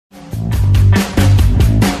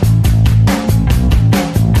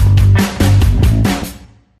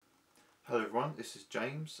this is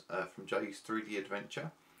James from Jay's 3D Adventure,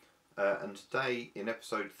 and today in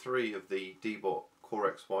episode 3 of the DBot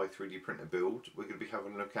CoreXY 3D printer build we're going to be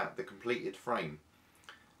having a look at the completed frame.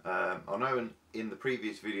 I know in the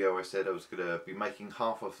previous video I said I was going to be making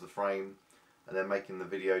half of the frame and then making the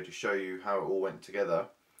video to show you how it all went together,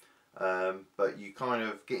 but you kind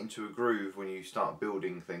of get into a groove when you start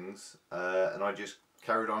building things, and I just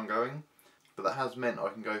carried on going. But that has meant I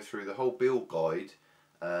can go through the whole build guide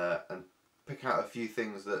and pick out a few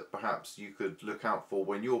things that perhaps you could look out for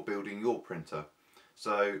when you're building your printer.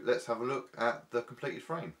 So let's have a look at the completed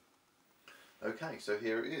frame. Okay, so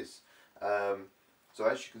here it is. So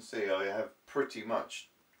as you can see, I have pretty much,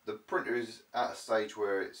 the printer is at a stage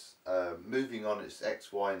where it's moving on its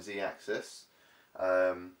X, Y and Z axis.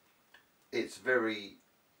 It's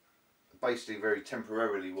basically very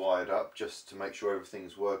temporarily wired up just to make sure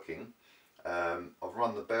everything's working. I've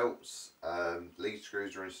run the belts, lead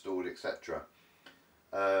screws are installed, etc.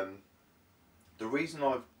 The reason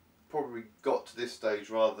I've probably got to this stage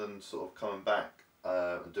rather than sort of coming back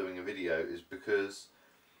and doing a video is because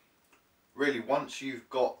really once you've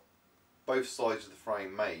got both sides of the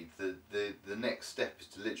frame made, the next step is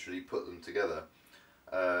to literally put them together.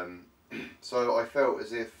 So I felt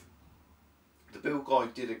as if the build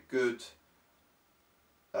guide did a good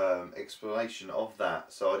explanation of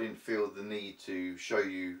that, so I didn't feel the need to show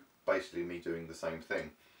you basically me doing the same thing,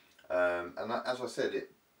 and that, as I said,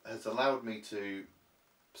 it has allowed me to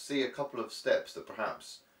see a couple of steps that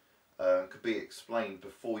perhaps could be explained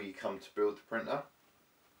before you come to build the printer.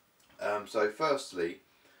 So firstly,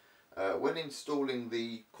 when installing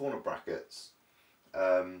the corner brackets,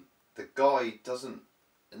 the guide doesn't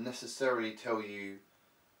necessarily tell you,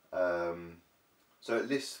 so it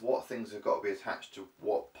lists what things have got to be attached to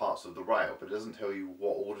what parts of the rail, but it doesn't tell you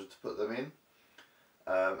what order to put them in.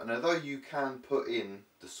 And although you can put in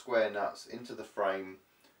the square nuts into the frame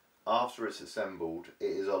after it's assembled, it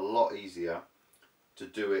is a lot easier to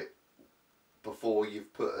do it before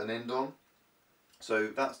you've put an end on. So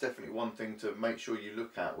that's definitely one thing to make sure you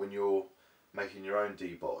look at when you're making your own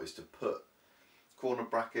DBot, is to put corner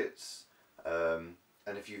brackets, and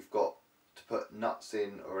if you've got to put nuts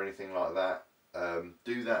in or anything like that,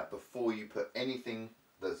 do that before you put anything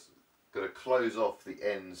that's going to close off the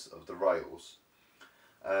ends of the rails.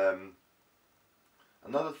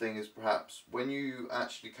 Another thing is perhaps when you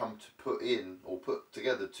actually come to put in or put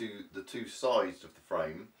together the two sides of the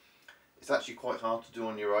frame, it's actually quite hard to do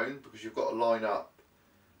on your own because you've got to line up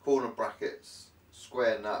corner brackets,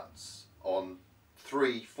 square nuts on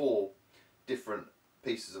 3-4 different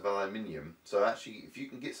pieces of aluminium. So actually if you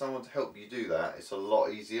can get someone to help you do that, it's a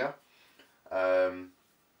lot easier.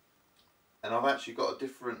 And I've actually got a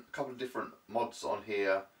couple of different mods on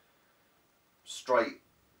here straight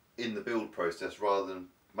in the build process rather than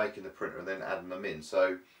making the printer and then adding them in.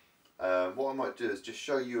 So what I might do is just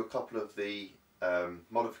show you a couple of the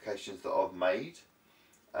modifications that I've made,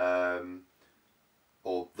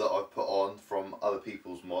 or that I've put on from other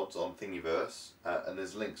people's mods on Thingiverse, and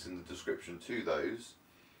there's links in the description to those.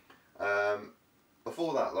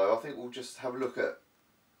 Before that though, I think we'll just have a look at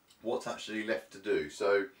what's actually left to do.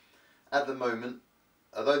 So at the moment,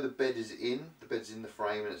 although the bed's in the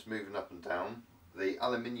frame and it's moving up and down, the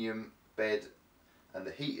aluminium bed and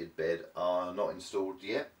the heated bed are not installed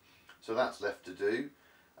yet, so that's left to do.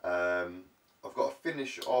 I've got to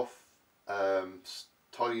finish off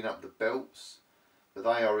tidying up the belts, but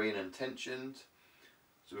they are in and tensioned.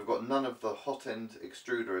 So we've got none of the Hotend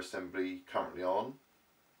extruder assembly currently on,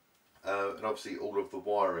 and obviously all of the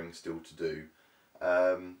wiring still to do.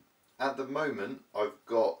 At the moment I've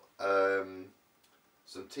got some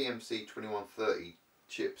TMC 2130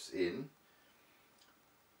 chips in,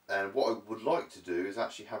 and what I would like to do is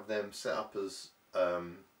actually have them set up as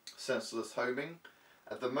sensorless homing.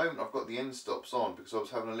 At the moment I've got the end stops on because I was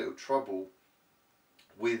having a little trouble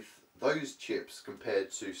with those chips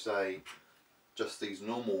compared to, say, just these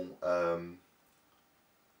normal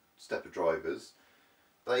stepper drivers.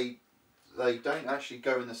 They don't actually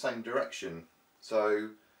go in the same direction, so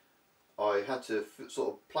I had to sort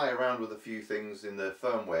of play around with a few things in the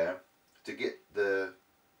firmware to get the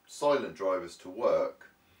silent drivers to work,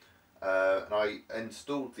 and I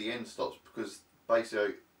installed the end stops because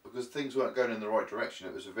basically because things weren't going in the right direction.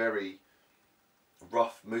 It was a very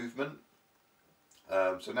rough movement.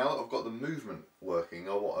 So now that I've got the movement working,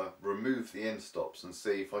 I want to remove the end stops and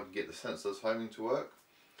see if I can get the sensorless homing to work.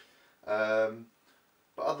 But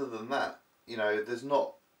other than that, you know,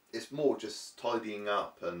 it's more just tidying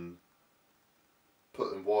up and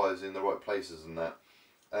putting wires in the right places and that.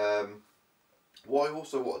 What I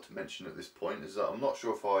also wanted to mention at this point is that I'm not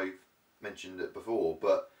sure if I've mentioned it before,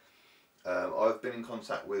 but I've been in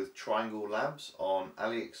contact with Triangle Labs on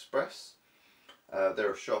AliExpress.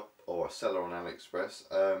 They're a shop or a seller on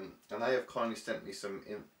AliExpress, and they have kindly sent me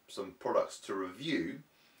some products to review,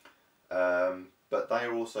 but they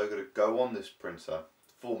are also going to go on this printer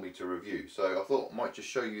for me to review. So I thought I might just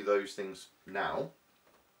show you those things now.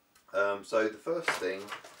 So the first thing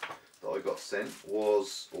that I got sent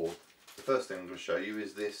was, or the first thing I'm going to show you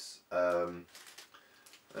is this.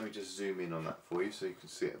 Let me just zoom in on that for you so you can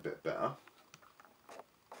see it a bit better.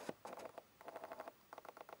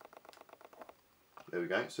 There we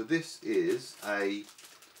go. So this is a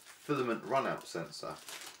filament runout sensor.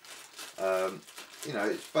 You know,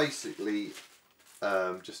 it's basically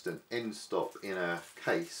just an end stop in a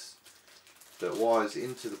case that wires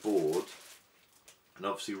into the board and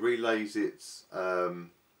obviously relays its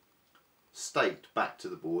state back to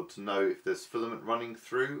the board to know if there's filament running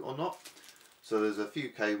through or not. So there's a few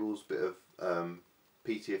cables, bit of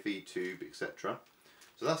PTFE tube, etc.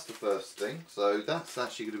 So that's the first thing. So that's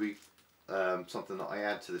actually going to be something that I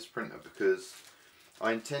add to this printer because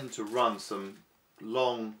I intend to run some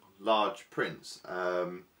long, large prints.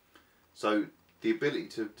 So the ability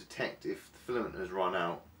to detect if the filament has run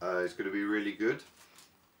out is going to be really good.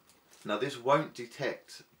 Now this won't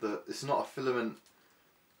detect it's not a filament,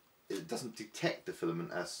 it doesn't detect the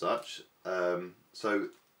filament as such. So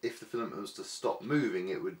if the filament was to stop moving,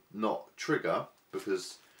 it would not trigger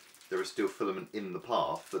because there is still filament in the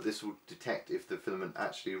path, but this will detect if the filament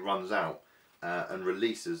actually runs out and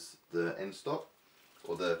releases the end stop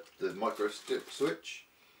or the micro strip switch.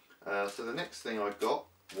 So the next thing I got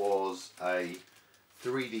was a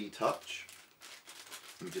 3D touch.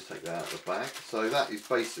 Let me just take that out of the bag. So that is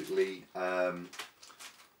basically a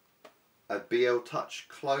BL Touch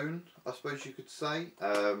clone, I suppose you could say.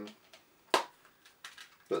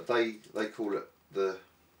 But they call it the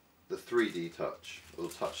 3D touch or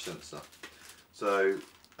touch sensor. So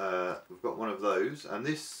we've got one of those, and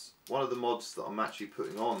one of the mods that I'm actually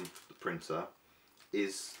putting on the printer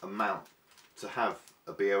is a mount to have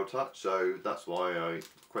a BL Touch, so that's why I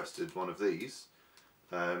requested one of these.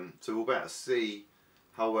 So we'll be able to see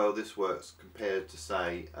how well this works compared to,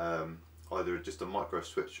 say, either just a micro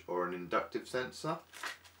switch or an inductive sensor.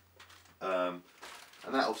 And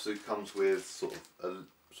that also comes with sort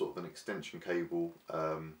of an extension cable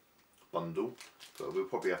bundle, but we'll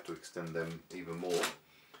probably have to extend them even more.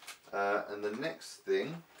 And the next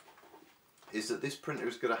thing is that this printer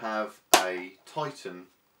is going to have a Titan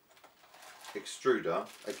extruder.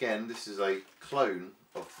 Again, this is a clone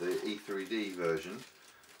of the E3D version,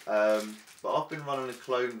 but I've been running a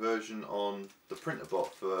clone version on the printer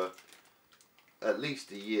bot for at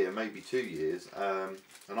least a year, maybe 2 years,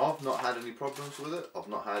 and I've not had any problems with it. I've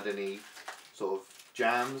not had any sort of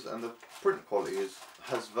jams, and the print quality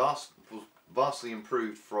has vastly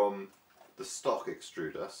improved from the stock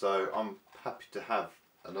extruder, so I'm happy to have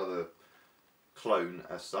another clone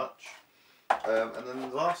as such. And then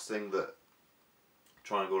the last thing that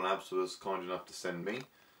Triangle Labs was kind enough to send me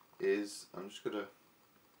is, I'm just going to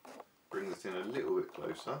bring this in a little bit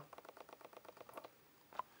closer,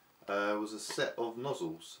 was a set of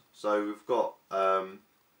nozzles. So we've got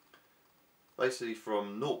basically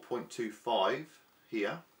from 0.25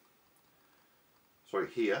 here,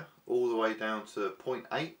 all the way down to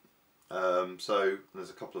 0.8. So there's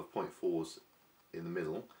a couple of 0.4s in the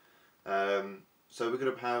middle. So we're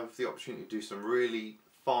going to have the opportunity to do some really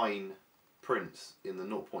fine prints in the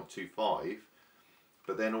 0.25,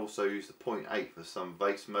 but then also use the 0.8 for some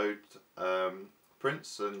base mode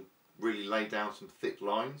prints and really lay down some thick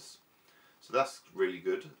lines. So that's really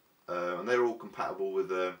good, and they're all compatible with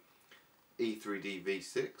the E3D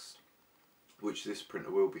V6, which this printer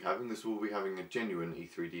will be having. This will be having a genuine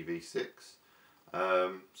E3D V6.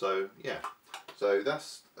 So yeah, so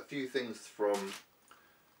that's a few things from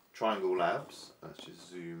Triangle Labs. Let's just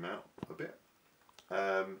zoom out a bit.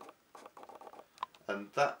 And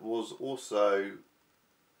that was also,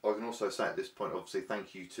 I can also say at this point, obviously,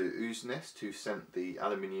 thank you to Ooznest who sent the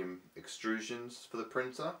aluminium extrusions for the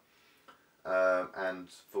printer, and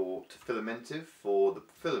to Filamentive for the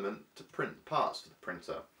filament to print parts for the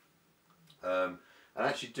printer. And I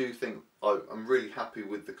actually do think I'm really happy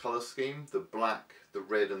with the colour scheme, the black, the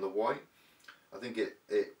red and the white. I think it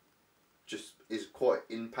just is quite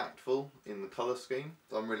impactful in the colour scheme,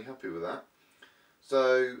 so I'm really happy with that.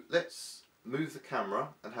 So let's move the camera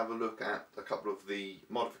and have a look at a couple of the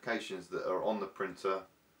modifications that are on the printer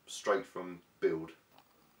straight from build.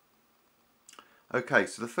 Okay,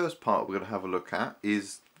 so the first part we're going to have a look at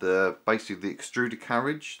is basically the extruder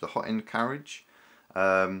carriage, the Hotend carriage.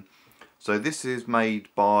 So this is made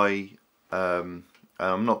by, I'm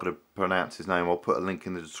not going to pronounce his name, I'll put a link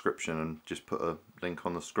in the description and just put a link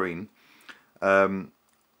on the screen.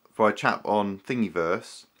 For a chap on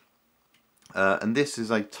Thingiverse, and this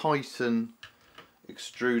is a Titan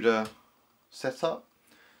extruder setup.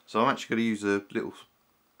 So I'm actually going to use a little,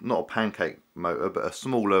 not a pancake motor, but a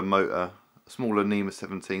smaller motor, a smaller NEMA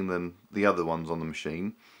 17 than the other ones on the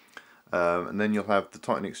machine. And then you'll have the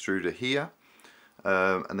Titan extruder here,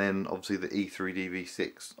 and then obviously the E3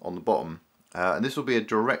 DV6 on the bottom. And this will be a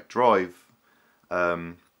direct drive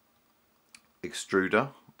extruder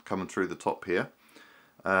coming through the top here.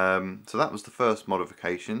 So that was the first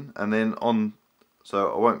modification, and then on,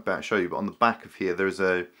 so I won't show you, but on the back of here there is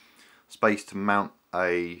a space to mount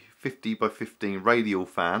a 50 by 15 radial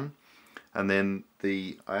fan, and then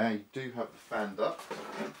I do have the fan duct.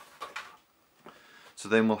 So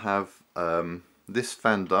then we'll have this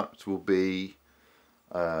fan duct will be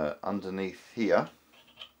underneath here,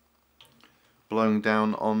 blowing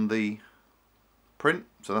down on the print.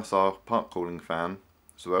 So that's our part cooling fan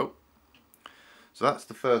as well. So that's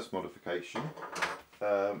the first modification,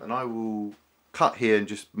 and I will cut here and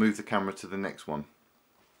just move the camera to the next one.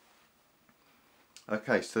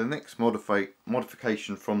 Okay, so the next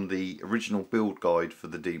modification from the original build guide for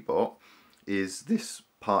the DBot is this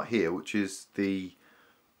part here, which is the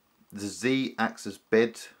Z-axis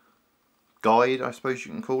bed guide, I suppose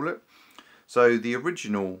you can call it. So the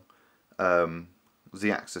original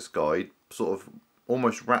Z-axis guide sort of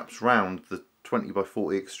almost wraps round the 20 by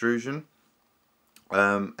 40 extrusion,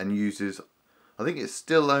 and uses, I think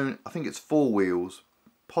it's 4 wheels,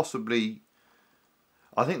 possibly.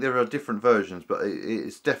 I think there are different versions, but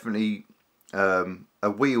it's definitely a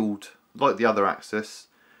wheeled, like the other axis,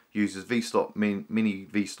 uses V-slot mini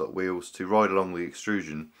V-slot wheels to ride along the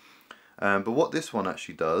extrusion. But what this one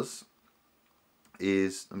actually does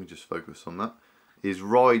is, let me just focus on that, is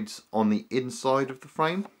rides on the inside of the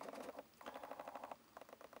frame.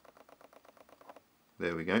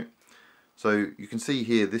 There we go. So you can see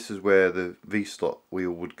here, this is where the V-slot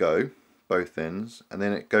wheel would go, both ends, and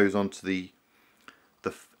then it goes onto the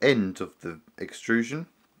end of the extrusion,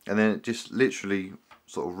 and then it just literally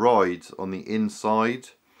sort of rides on the inside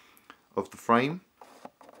of the frame.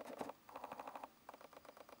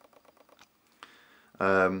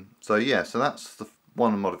 So yeah, so that's the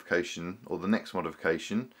one modification, or the next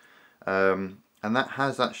modification, and that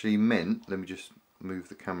has actually meant, let me just move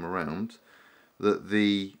the camera around, that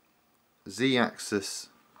the Z-axis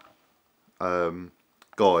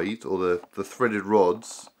guide, or the threaded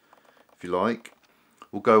rods, if you like,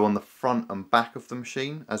 will go on the front and back of the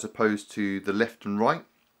machine as opposed to the left and right.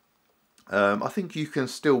 I think you can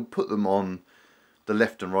still put them on the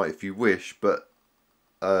left and right if you wish, but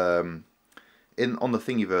on the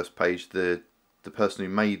Thingiverse page, the person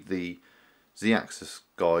who made the Z-axis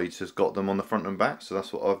guides has got them on the front and back, so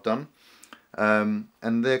that's what I've done.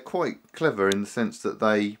 And they're quite clever in the sense that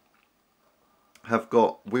they have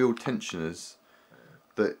got wheel tensioners,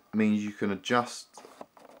 that means you can adjust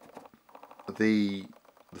the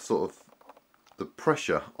sort of the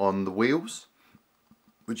pressure on the wheels,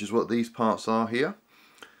 which is what these parts are here.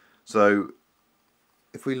 So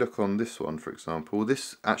if we look on this one, for example,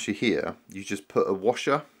 this actually here, you just put a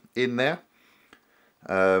washer in there,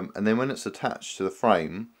 and then when it's attached to the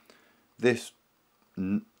frame, this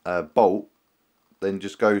bolt then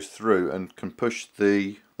just goes through and can push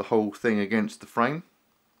the whole thing against the frame.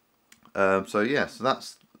 So yeah, so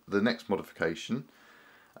that's the next modification.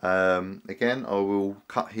 Again, I will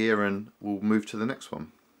cut here and we'll move to the next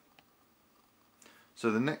one. So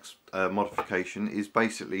the next modification is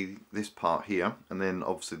basically this part here, and then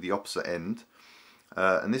obviously the opposite end,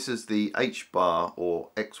 and this is the H-bar or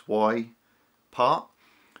XY part.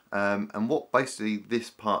 And what basically this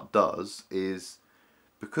part does is,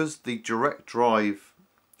 because the direct drive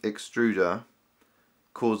extruder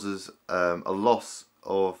causes a loss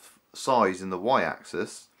of size in the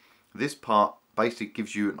Y-axis, this part basically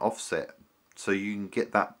gives you an offset so you can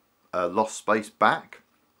get that lost space back.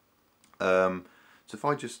 So if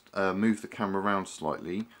I just move the camera around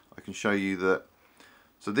slightly, I can show you that.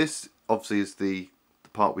 So this obviously is the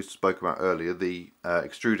part we spoke about earlier, the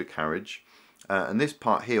extruder carriage, and this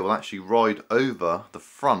part here will actually ride over the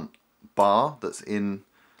front bar that's in,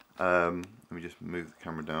 let me just move the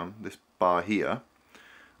camera down, this bar here.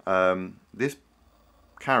 This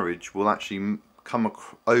carriage will actually come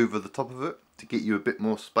over the top of it to get you a bit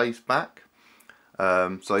more space back.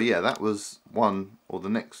 So yeah, that was one, or the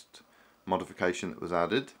next modification that was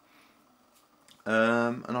added.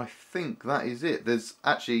 And I think that is it. There's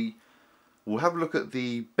actually, we'll have a look at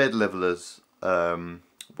the bed levelers when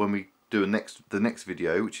we do the next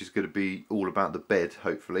video, which is going to be all about the bed,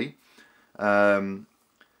 hopefully.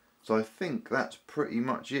 So I think that's pretty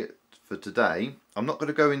much it for today. I'm not going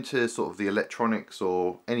to go into sort of the electronics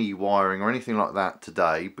or any wiring or anything like that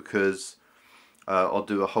today, because I'll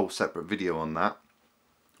do a whole separate video on that.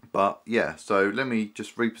 But yeah, so let me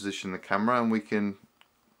just reposition the camera and we can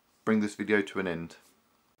bring this video to an end.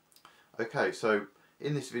 Okay, so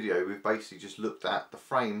in this video we've basically just looked at the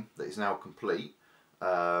frame that is now complete,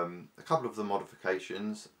 a couple of the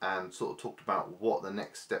modifications, and sort of talked about what the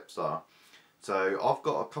next steps are. So I've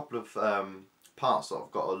got a couple of parts that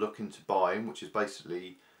I've got to look into buying, which is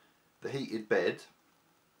basically the heated bed.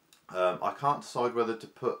 I can't decide whether to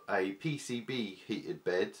put a PCB heated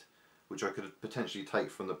bed, which I could potentially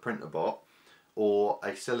take from the printer bot, or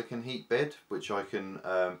a silicon heat bed, which I can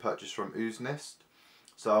purchase from Ooznest.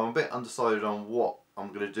 So I'm a bit undecided on what I'm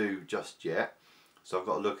going to do just yet, so I've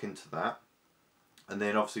got to look into that. And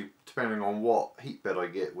then obviously, depending on what heat bed I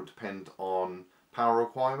get will depend on power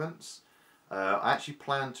requirements. I actually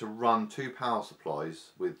plan to run 2 power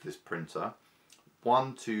supplies with this printer.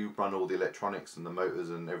 One to run all the electronics and the motors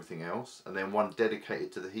and everything else, and then one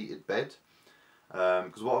dedicated to the heated bed.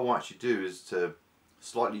 Because what I want to actually do is to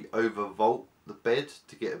slightly overvolt the bed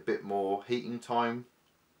to get a bit more heating time,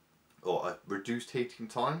 or a reduced heating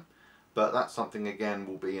time, but that's something again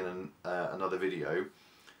will be in another video.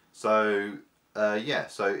 So yeah,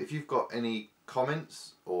 so if you've got any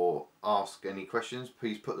comments or ask any questions,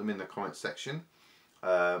 please put them in the comments section,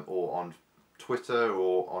 or on Twitter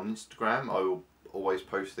or on Instagram. I will always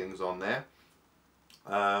post things on there.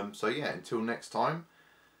 So yeah, until next time,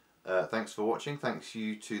 thanks for watching. Thanks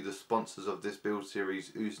you to the sponsors of this build series,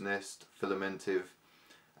 Ooznest, Filamentive,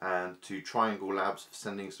 and to Triangle Labs for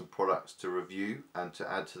sending some products to review and to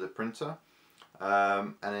add to the printer.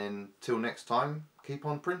 And until next time, keep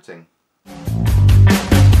on printing.